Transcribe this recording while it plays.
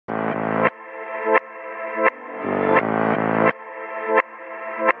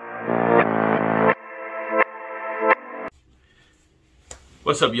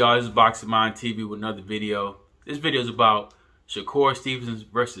What's up, y'all? This is Boxing Mind TV with another video. This video is about Shakur Stevenson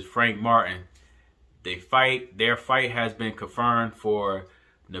versus Frank Martin. Their fight has been confirmed for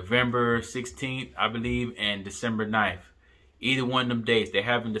November 16th, I believe, and December 9th. Either one of them dates. They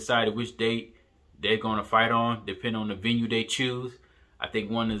haven't decided which date they're going to fight on, depending on the venue they choose. I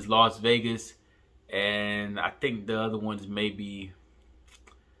think one is Las Vegas, and I think the other one's maybe,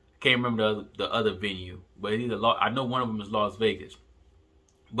 I can't remember the other venue, but I know one of them is Las Vegas.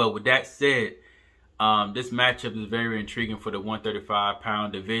 But with that said, this matchup is very intriguing for the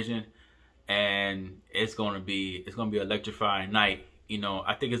 135-pound division, and it's gonna be an electrifying night. You know,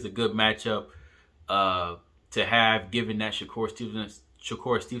 I think it's a good matchup to have, given that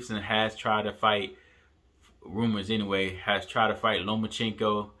Shakur Stevenson has tried to fight, rumors anyway, has tried to fight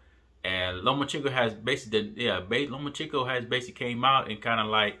Lomachenko, and Lomachenko has basically came out and kind of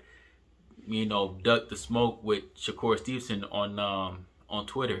like, you know, ducked the smoke with Shakur Stevenson on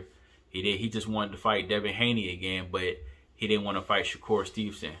Twitter. He just wanted to fight Devin Haney again, but he didn't want to fight Shakur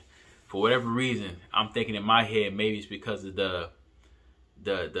Stevenson. For whatever reason, I'm thinking in my head maybe it's because of the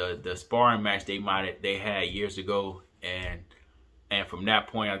sparring match they had years ago, and from that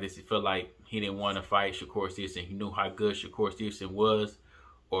point I just feel like he didn't want to fight Shakur Stevenson. He knew how good Shakur Stevenson was,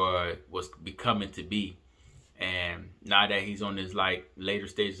 or was becoming to be, and now that he's on his like later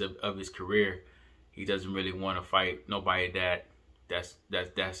stages of his career, he doesn't really want to fight nobody that's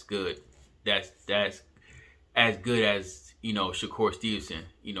good. That's as good as, you know, Shakur Stevenson,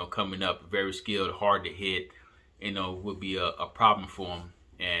 you know, coming up, very skilled, hard to hit, you know, would be a problem for him,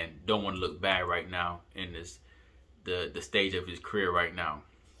 and don't want to look bad right now in the stage of his career right now.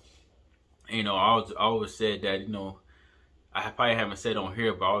 You know, I always said that, you know, I probably haven't said on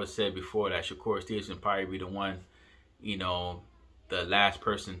here, but I always said before that Shakur Stevenson probably be the one, you know, the last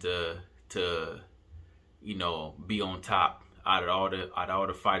person to you know, be on top out of all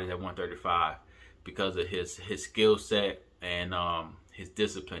the fighters at 135, because of his skill set and his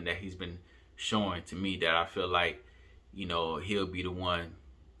discipline that he's been showing to me, that I feel like, you know, he'll be the one,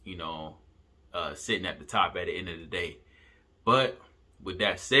 you know, sitting at the top at the end of the day. But with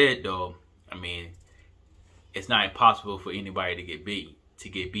that said, though, I mean, it's not impossible for anybody to get beat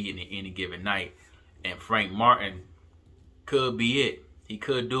in any given night, and Frank Martin could be it. He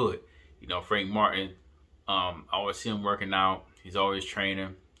could do it. You know, Frank Martin, I always see him working out. He's always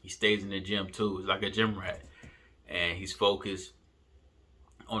training. He stays in the gym too. He's like a gym rat, and he's focused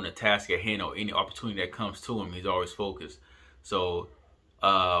on the task at hand, or any opportunity that comes to him. He's always focused. So,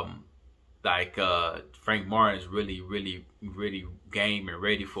 Frank Martin is really game and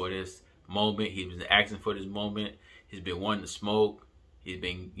ready for this moment. He's been asking for this moment. He's been wanting to smoke. He's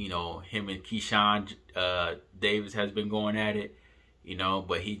been, you know, him and Keyshawn Davis has been going at it, you know,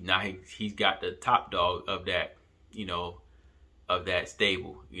 but he's got the top dog of that, you know, of that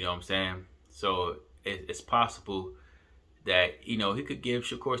stable, you know what I'm saying? So it's possible that, you know, he could give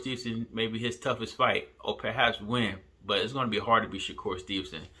Shakur Stevenson maybe his toughest fight, or perhaps win, but it's going to be hard to beat Shakur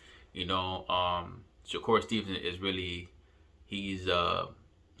Stevenson. You know, Shakur Stevenson is really, he's a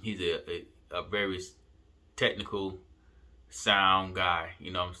very technical, sound guy,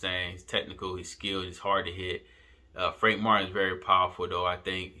 you know what I'm saying? He's technical, he's skilled, he's hard to hit. Frank Martin is very powerful though. I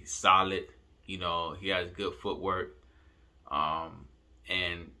think he's solid, you know, he has good footwork,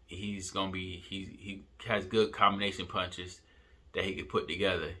 and he's gonna be, he has good combination punches that he can put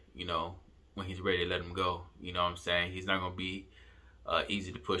together, you know, when he's ready to let him go. You know what I'm saying? He's not gonna be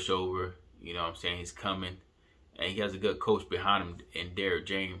easy to push over, you know what I'm saying? He's coming, and he has a good coach behind him in Derek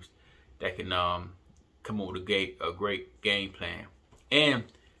James that can come up with a great game plan. And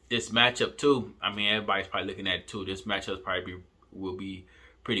this matchup too, I mean, everybody's probably looking at it too. This matchup will be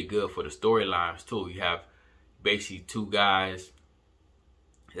pretty good for the storylines too. You have basically two guys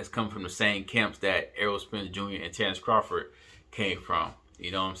that's come from the same camps that Errol Spence Jr. and Terrence Crawford came from.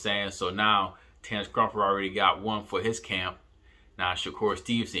 You know what I'm saying? So now Terrence Crawford already got one for his camp. Now Shakur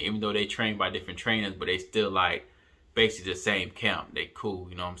Stevenson, even though they train by different trainers, but they still like basically the same camp. They cool,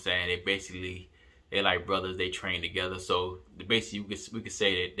 you know what I'm saying? They like brothers. They train together. So basically we could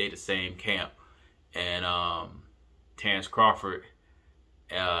say that they the same camp. And Terrence Crawford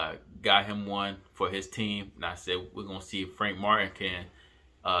got him one for his team, and I said we're gonna see if Frank Martin can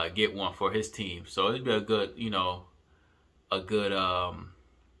get one for his team. So it'd be a good, you know, a good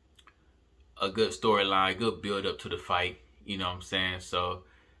storyline, good build up to the fight. You know what I'm saying? So,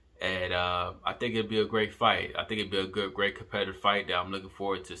 and I think it'd be a great fight. I think it'd be a great competitive fight that I'm looking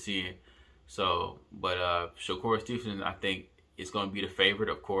forward to seeing. So, but Shakur Stevenson, I think, is going to be the favorite,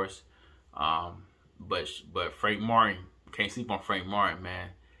 of course. But Frank Martin, can't sleep on Frank Martin, man.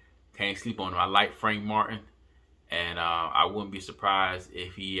 Can't sleep on him. I like Frank Martin, and I wouldn't be surprised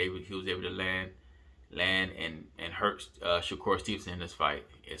if he was able to land and hurt Shakur Stevenson in this fight.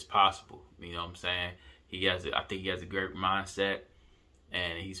 It's possible. You know what I'm saying? I think he has a great mindset,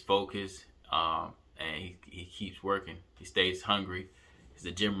 and he's focused, and he keeps working. He stays hungry. He's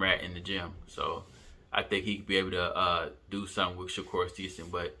a gym rat in the gym. So I think he could be able to do something with Shakur Stevenson.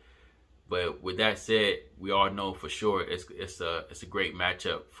 But with that said, we all know for sure it's a great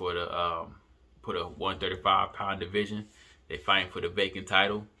matchup for the 135-pound division. They fighting for the vacant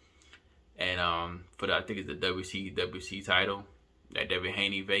title, and I think it's the WC title that Devin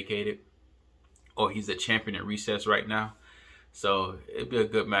Haney vacated, or he's a champion in recess right now. So it'd be a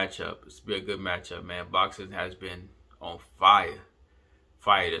good matchup. It's be a good matchup, man. Boxing has been on fire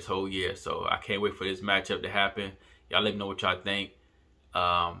this whole year. So I can't wait for this matchup to happen. Y'all let me know what y'all think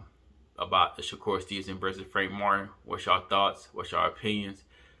about the Shakur Stevenson versus Frank Martin. What's y'all thoughts? What's y'all opinions?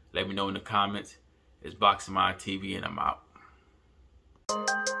 Let me know in the comments. It's Boxing Mind TV, and I'm out.